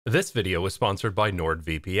This video is sponsored by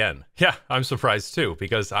NordVPN. Yeah, I'm surprised too,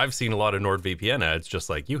 because I've seen a lot of NordVPN ads just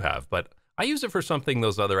like you have, but I use it for something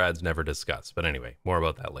those other ads never discuss. But anyway, more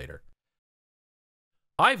about that later.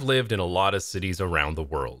 I've lived in a lot of cities around the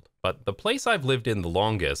world, but the place I've lived in the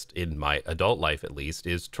longest, in my adult life at least,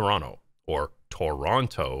 is Toronto, or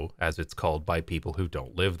Toronto, as it's called by people who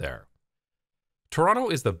don't live there. Toronto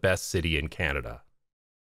is the best city in Canada.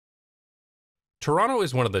 Toronto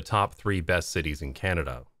is one of the top 3 best cities in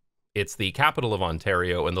Canada. It's the capital of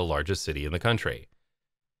Ontario and the largest city in the country.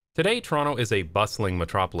 Today, Toronto is a bustling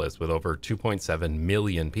metropolis with over 2.7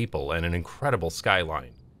 million people and an incredible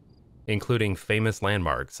skyline, including famous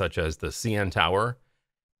landmarks such as the CN Tower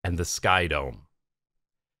and the Sky Dome.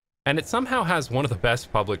 And it somehow has one of the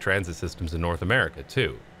best public transit systems in North America,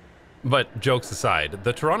 too. But jokes aside,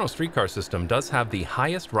 the Toronto streetcar system does have the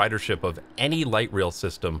highest ridership of any light rail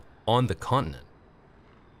system on the continent.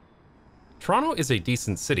 Toronto is a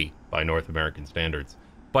decent city by North American standards,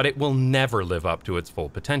 but it will never live up to its full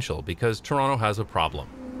potential because Toronto has a problem.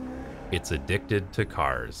 It's addicted to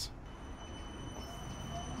cars.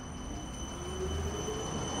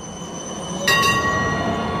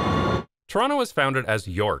 Toronto was founded as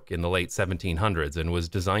York in the late 1700s and was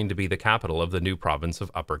designed to be the capital of the new province of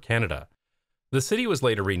Upper Canada. The city was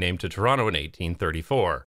later renamed to Toronto in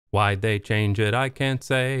 1834. Why'd they change it, I can't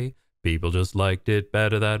say. People just liked it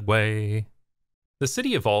better that way. The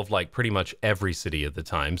city evolved like pretty much every city at the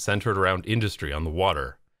time, centered around industry on the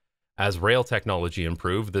water. As rail technology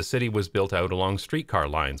improved, the city was built out along streetcar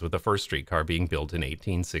lines, with the first streetcar being built in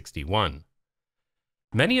 1861.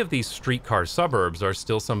 Many of these streetcar suburbs are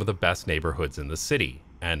still some of the best neighborhoods in the city,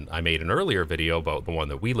 and I made an earlier video about the one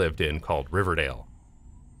that we lived in called Riverdale.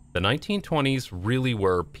 The 1920s really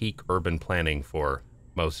were peak urban planning for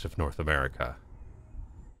most of North America.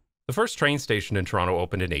 The first train station in Toronto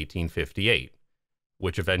opened in 1858,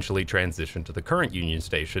 which eventually transitioned to the current Union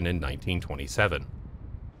Station in 1927,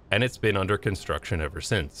 and it's been under construction ever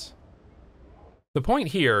since. The point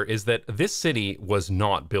here is that this city was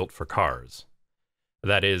not built for cars.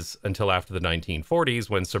 That is, until after the 1940s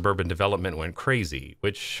when suburban development went crazy,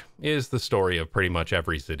 which is the story of pretty much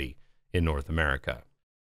every city in North America.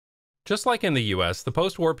 Just like in the US, the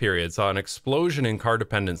post-war period saw an explosion in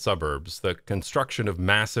car-dependent suburbs, the construction of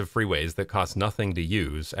massive freeways that cost nothing to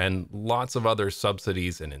use, and lots of other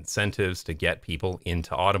subsidies and incentives to get people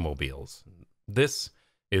into automobiles. This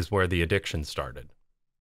is where the addiction started.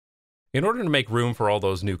 In order to make room for all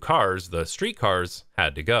those new cars, the streetcars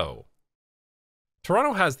had to go.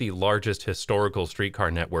 Toronto has the largest historical streetcar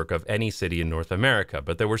network of any city in North America,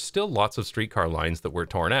 but there were still lots of streetcar lines that were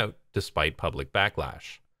torn out despite public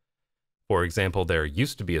backlash. For example, there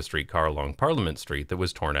used to be a streetcar along Parliament Street that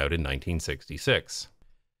was torn out in 1966.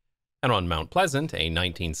 And on Mount Pleasant, a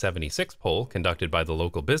 1976 poll conducted by the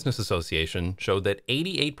local business association showed that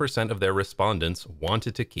 88% of their respondents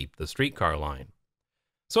wanted to keep the streetcar line.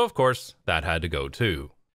 So of course, that had to go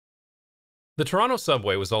too. The Toronto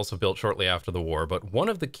subway was also built shortly after the war, but one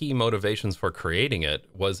of the key motivations for creating it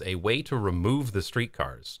was a way to remove the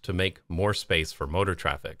streetcars to make more space for motor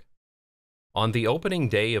traffic. On the opening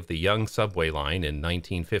day of the young subway line in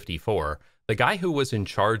 1954, the guy who was in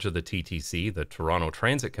charge of the TTC, the Toronto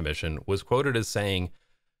Transit Commission, was quoted as saying,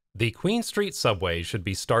 "The Queen Street subway should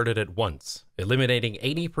be started at once, eliminating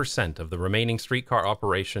 80% of the remaining streetcar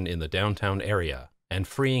operation in the downtown area and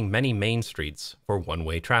freeing many main streets for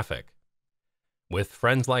one-way traffic." With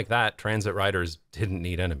friends like that, transit riders didn't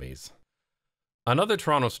need enemies. Another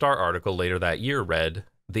Toronto Star article later that year read,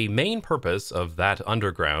 "The main purpose of that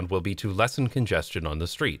underground will be to lessen congestion on the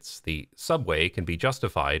streets. The subway can be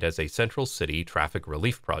justified as a central city traffic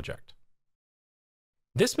relief project."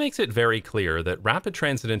 This makes it very clear that rapid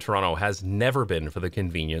transit in Toronto has never been for the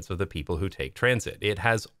convenience of the people who take transit. It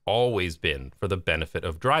has always been for the benefit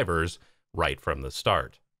of drivers right from the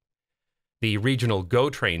start. The regional GO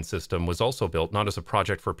train system was also built not as a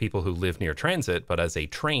project for people who live near transit, but as a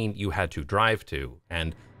train you had to drive to,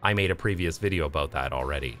 and I made a previous video about that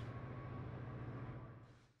already.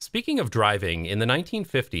 Speaking of driving, in the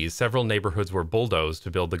 1950s, several neighborhoods were bulldozed to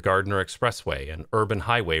build the Gardiner Expressway, an urban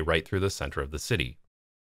highway right through the center of the city.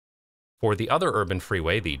 For the other urban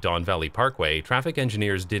freeway, the Don Valley Parkway, traffic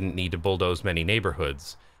engineers didn't need to bulldoze many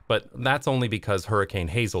neighborhoods, but that's only because Hurricane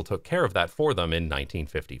Hazel took care of that for them in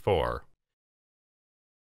 1954.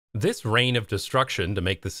 This reign of destruction to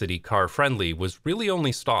make the city car-friendly was really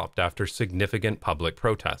only stopped after significant public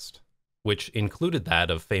protest, which included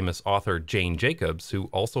that of famous author Jane Jacobs, who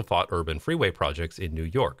also fought urban freeway projects in New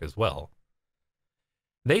York as well.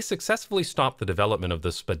 They successfully stopped the development of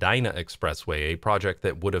the Spadina Expressway, a project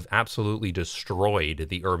that would have absolutely destroyed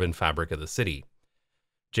the urban fabric of the city.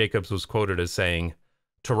 Jacobs was quoted as saying,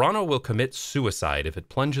 "Toronto will commit suicide if it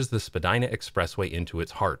plunges the Spadina Expressway into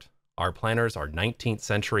its heart. Our planners are 19th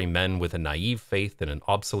century men with a naive faith in an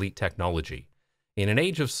obsolete technology. In an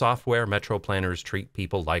age of software, metro planners treat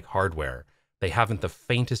people like hardware. They haven't the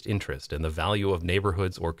faintest interest in the value of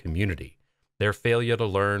neighborhoods or community. Their failure to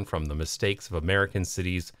learn from the mistakes of American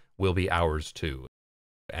cities will be ours too."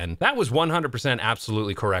 And that was 100%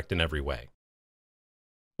 absolutely correct in every way.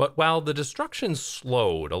 But while the destruction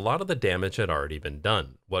slowed, a lot of the damage had already been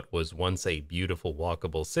done. What was once a beautiful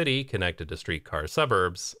walkable city connected to streetcar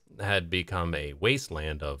suburbs had become a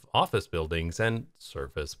wasteland of office buildings and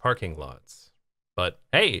surface parking lots. But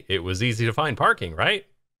hey, it was easy to find parking, right?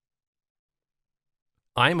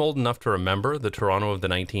 I'm old enough to remember the Toronto of the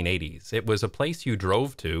 1980s. It was a place you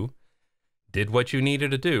drove to, did what you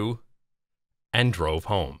needed to do, and drove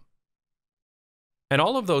home. And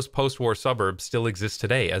all of those post-war suburbs still exist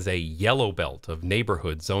today as a Yellowbelt of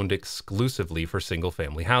neighborhoods zoned exclusively for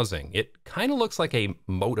single-family housing. It kind of looks like a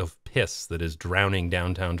moat of piss that is drowning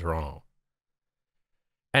downtown Toronto.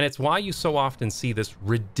 And it's why you so often see this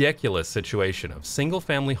ridiculous situation of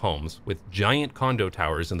single-family homes with giant condo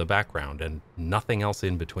towers in the background and nothing else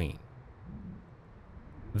in between.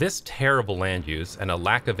 This terrible land use and a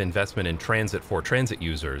lack of investment in transit for transit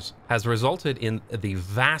users has resulted in the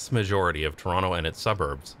vast majority of Toronto and its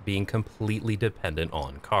suburbs being completely dependent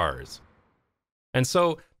on cars. And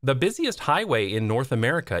so, the busiest highway in North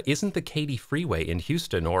America isn't the Katy Freeway in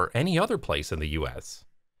Houston or any other place in the US.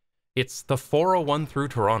 It's the 401 through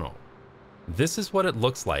Toronto. This is what it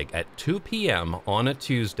looks like at 2 p.m. on a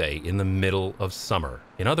Tuesday in the middle of summer.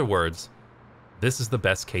 In other words, this is the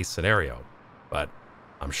best case scenario, but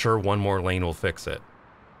I'm sure one more lane will fix it.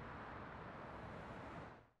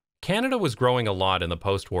 Canada was growing a lot in the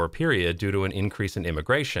post-war period due to an increase in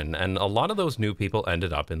immigration, and a lot of those new people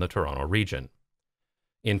ended up in the Toronto region.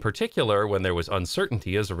 In particular, when there was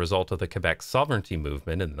uncertainty as a result of the Quebec sovereignty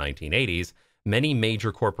movement in the 1980s, many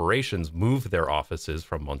major corporations moved their offices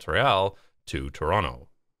from Montreal to Toronto.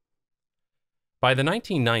 By the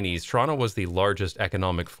 1990s, Toronto was the largest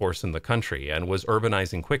economic force in the country and was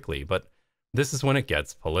urbanizing quickly, but this is when it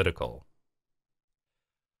gets political.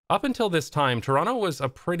 Up until this time, Toronto was a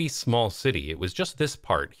pretty small city. It was just this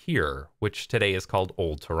part here, which today is called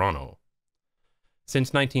Old Toronto.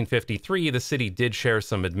 Since 1953, the city did share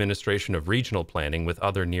some administration of regional planning with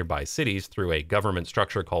other nearby cities through a government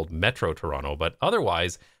structure called Metro Toronto, but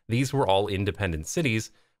otherwise, these were all independent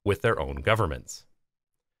cities with their own governments.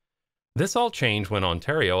 This all changed when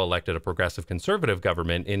Ontario elected a progressive conservative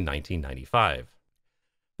government in 1995.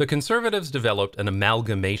 The Conservatives developed an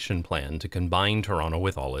amalgamation plan to combine Toronto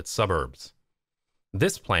with all its suburbs.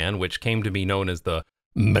 This plan, which came to be known as the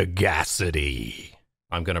Megacity,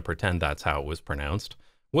 I'm going to pretend that's how it was pronounced,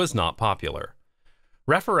 was not popular.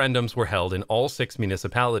 Referendums were held in all 6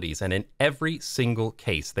 municipalities, and in every single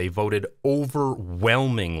case, they voted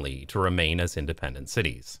overwhelmingly to remain as independent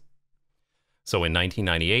cities. So in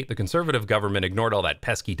 1998, the Conservative government ignored all that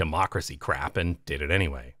pesky democracy crap and did it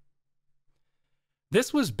anyway.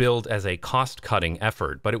 This was billed as a cost-cutting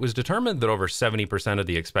effort, but it was determined that over 70% of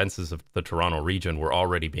the expenses of the Toronto region were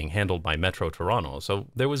already being handled by Metro Toronto, so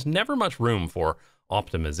there was never much room for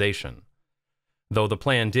optimization. Though the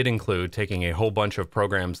plan did include taking a whole bunch of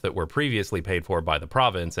programs that were previously paid for by the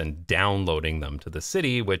province and downloading them to the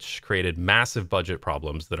city, which created massive budget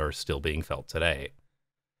problems that are still being felt today.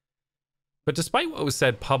 But despite what was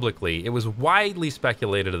said publicly, it was widely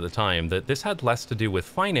speculated at the time that this had less to do with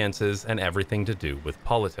finances and everything to do with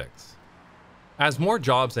politics. As more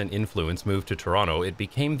jobs and influence moved to Toronto, it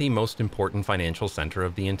became the most important financial center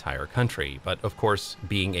of the entire country. But of course,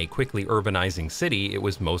 being a quickly urbanizing city, it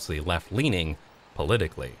was mostly left-leaning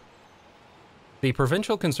politically. The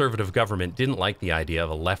provincial Conservative government didn't like the idea of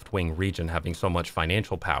a left-wing region having so much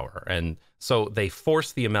financial power, and so they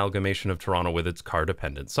forced the amalgamation of Toronto with its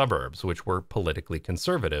car-dependent suburbs, which were politically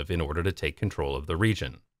conservative, in order to take control of the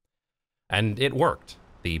region. And it worked.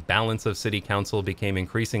 The balance of city council became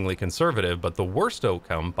increasingly conservative, but the worst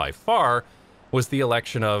outcome, by far, was the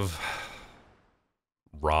election of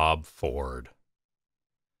Rob Ford.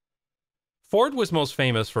 Ford was most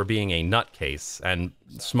famous for being a nutcase and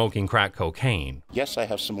smoking crack cocaine. Yes, I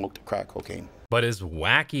have smoked crack cocaine. But his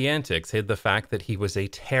wacky antics hid the fact that he was a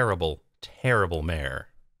terrible, terrible mayor.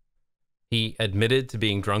 He admitted to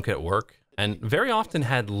being drunk at work and very often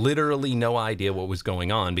had literally no idea what was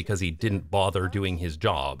going on because he didn't bother doing his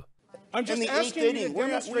job. I'm just asking you to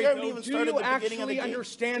demonstrate, though, do you actually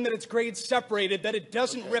understand that it's grade separated, that it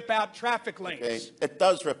doesn't rip out traffic lanes? Okay. It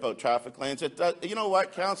does rip out traffic lanes. It does. You know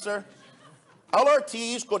what, Councillor?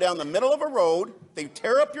 LRTs go down the middle of a road, they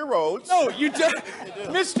tear up your roads. No, you just,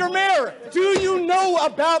 Mr. Mayor, do you know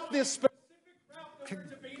about this specific route that we're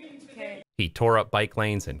debating today? He tore up bike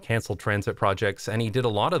lanes and canceled transit projects, and he did a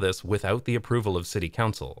lot of this without the approval of City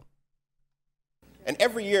Council. And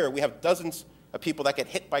every year we have dozens of people that get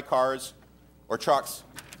hit by cars or trucks.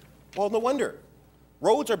 Well, no wonder.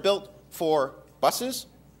 Roads are built for buses,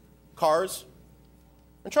 cars,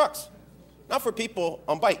 and trucks, not for people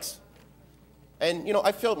on bikes. And, you know,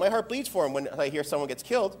 I feel my heart bleeds for them when I hear someone gets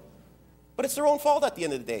killed, but it's their own fault at the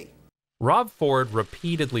end of the day. Rob Ford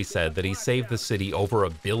repeatedly said that he saved the city over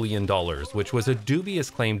 $1 billion, which was a dubious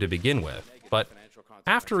claim to begin with. But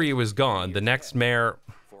after he was gone, the next mayor,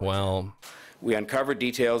 well... We uncovered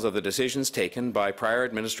details of the decisions taken by prior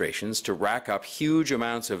administrations to rack up huge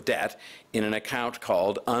amounts of debt in an account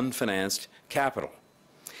called unfinanced capital.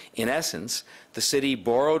 In essence, the city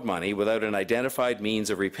borrowed money without an identified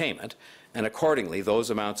means of repayment, and accordingly,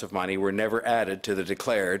 those amounts of money were never added to the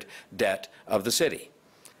declared debt of the city.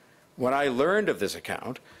 When I learned of this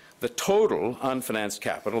account, the total unfinanced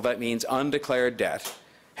capital, that means undeclared debt,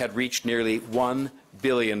 had reached nearly $1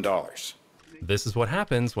 billion. This is what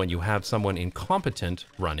happens when you have someone incompetent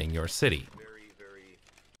running your city.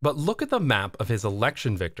 But look at the map of his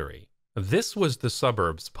election victory. This was the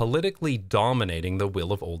suburbs politically dominating the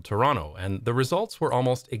will of Old Toronto, and the results were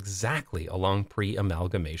almost exactly along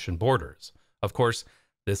pre-amalgamation borders. Of course,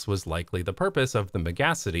 this was likely the purpose of the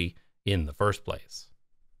Megacity in the first place.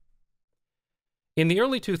 In the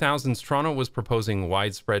early 2000s, Toronto was proposing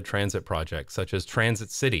widespread transit projects such as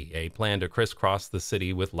Transit City, a plan to crisscross the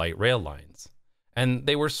city with light rail lines. And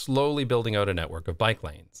they were slowly building out a network of bike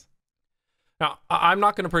lanes. Now, I'm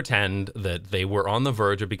not going to pretend that they were on the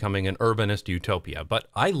verge of becoming an urbanist utopia, but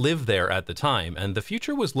I lived there at the time, and the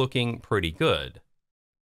future was looking pretty good.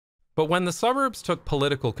 But when the suburbs took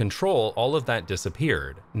political control, all of that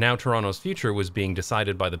disappeared. Now Toronto's future was being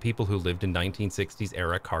decided by the people who lived in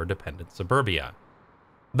 1960s-era car-dependent suburbia.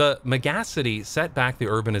 The Megacity set back the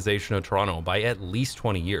urbanization of Toronto by at least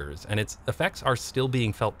 20 years, and its effects are still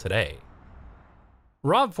being felt today.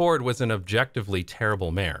 Rob Ford was an objectively terrible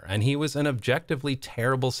mayor, and he was an objectively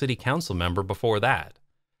terrible city council member before that.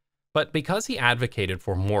 But because he advocated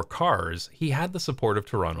for more cars, he had the support of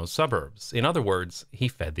Toronto's suburbs. In other words, he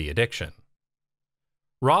fed the addiction.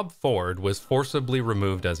 Rob Ford was forcibly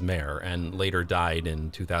removed as mayor and later died in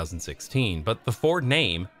 2016, but the Ford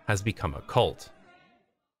name has become a cult.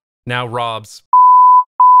 Now Rob's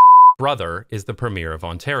brother is the Premier of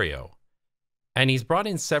Ontario, and he's brought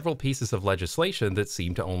in several pieces of legislation that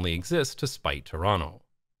seem to only exist to spite Toronto.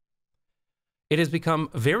 It has become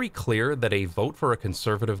very clear that a vote for a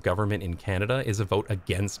conservative government in Canada is a vote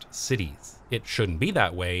against cities. It shouldn't be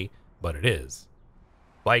that way, but it is.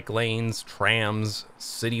 Bike lanes, trams,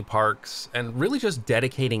 city parks, and really just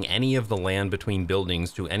dedicating any of the land between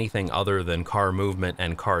buildings to anything other than car movement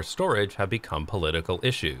and car storage have become political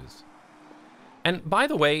issues. And by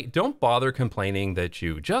the way, don't bother complaining that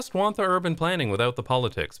you just want the urban planning without the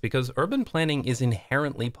politics, because urban planning is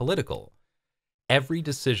inherently political. Every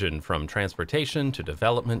decision from transportation to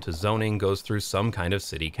development to zoning goes through some kind of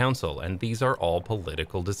city council, and these are all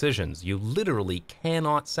political decisions. You literally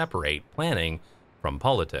cannot separate planning from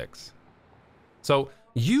politics. So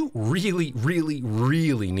you really, really,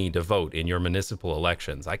 really need to vote in your municipal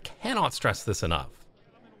elections. I cannot stress this enough.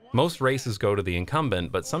 Most races go to the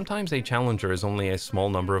incumbent, but sometimes a challenger is only a small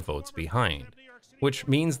number of votes behind, which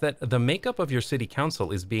means that the makeup of your city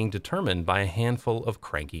council is being determined by a handful of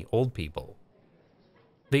cranky old people.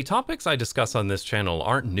 The topics I discuss on this channel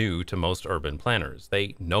aren't new to most urban planners.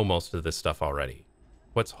 They know most of this stuff already.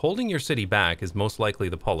 What's holding your city back is most likely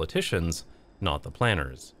the politicians, not the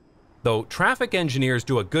planners. Though traffic engineers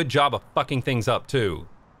do a good job of fucking things up too.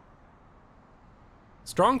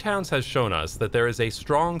 Strong Towns has shown us that there is a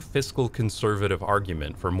strong fiscal conservative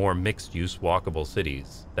argument for more mixed-use walkable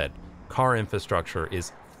cities, that car infrastructure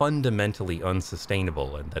is fundamentally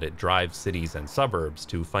unsustainable and that it drives cities and suburbs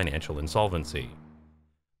to financial insolvency.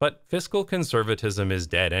 But fiscal conservatism is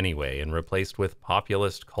dead anyway and replaced with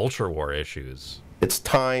populist culture war issues. It's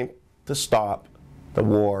time to stop the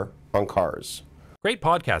war on cars. Great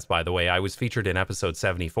podcast, by the way. I was featured in episode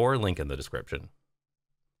 74, link in the description.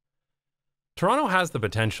 Toronto has the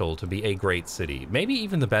potential to be a great city, maybe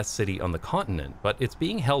even the best city on the continent, but it's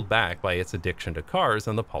being held back by its addiction to cars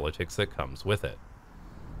and the politics that comes with it.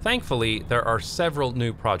 Thankfully, there are several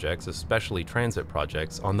new projects, especially transit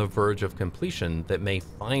projects, on the verge of completion that may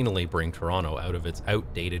finally bring Toronto out of its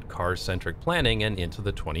outdated car-centric planning and into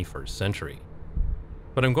the 21st century.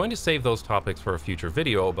 But I'm going to save those topics for a future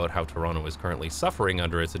video about how Toronto is currently suffering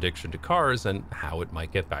under its addiction to cars and how it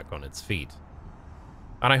might get back on its feet.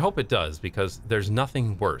 And I hope it does, because there's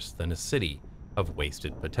nothing worse than a city of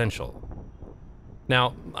wasted potential.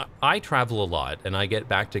 Now, I travel a lot, and I get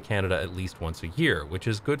back to Canada at least once a year, which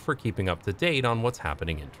is good for keeping up to date on what's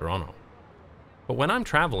happening in Toronto. But when I'm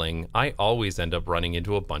traveling, I always end up running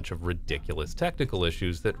into a bunch of ridiculous technical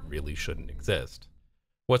issues that really shouldn't exist.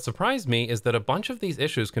 What surprised me is that a bunch of these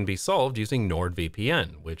issues can be solved using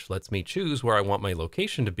NordVPN, which lets me choose where I want my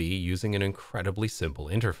location to be using an incredibly simple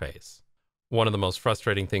interface. One of the most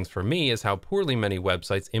frustrating things for me is how poorly many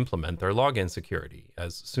websites implement their login security.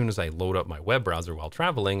 As soon as I load up my web browser while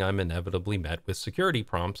traveling, I'm inevitably met with security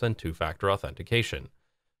prompts and two-factor authentication.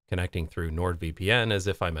 Connecting through NordVPN as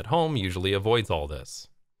if I'm at home usually avoids all this.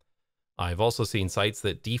 I've also seen sites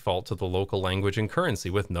that default to the local language and currency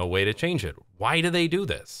with no way to change it. Why do they do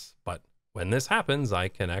this? But when this happens, I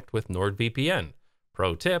connect with NordVPN.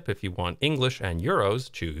 Pro tip, if you want English and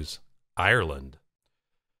euros, choose Ireland.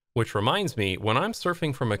 Which reminds me, when I'm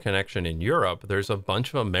surfing from a connection in Europe, there's a bunch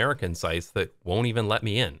of American sites that won't even let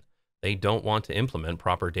me in. They don't want to implement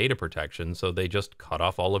proper data protection, so they just cut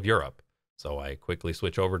off all of Europe. So I quickly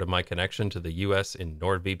switch over to my connection to the US in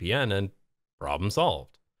NordVPN and problem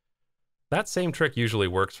solved. That same trick usually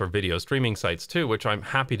works for video streaming sites too, which I'm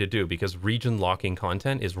happy to do because region locking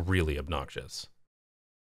content is really obnoxious.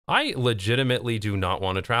 I legitimately do not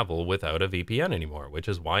want to travel without a VPN anymore, which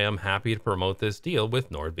is why I'm happy to promote this deal with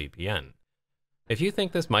NordVPN. If you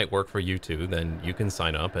think this might work for you too, then you can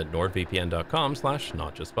sign up at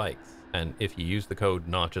nordvpn.com/notjustbikes. And if you use the code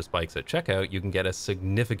notjustbikes at checkout, you can get a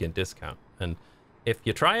significant discount. And if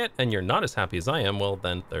you try it and you're not as happy as I am, well,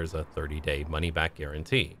 then there's a 30-day money-back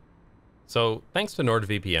guarantee. So thanks to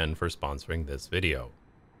NordVPN for sponsoring this video.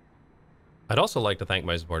 I'd also like to thank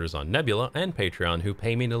my supporters on Nebula and Patreon who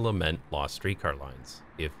pay me to lament lost streetcar lines.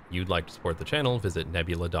 If you'd like to support the channel, visit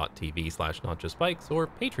nebula.tv/notjustbikes or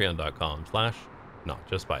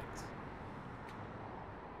patreon.com/notjustbikes.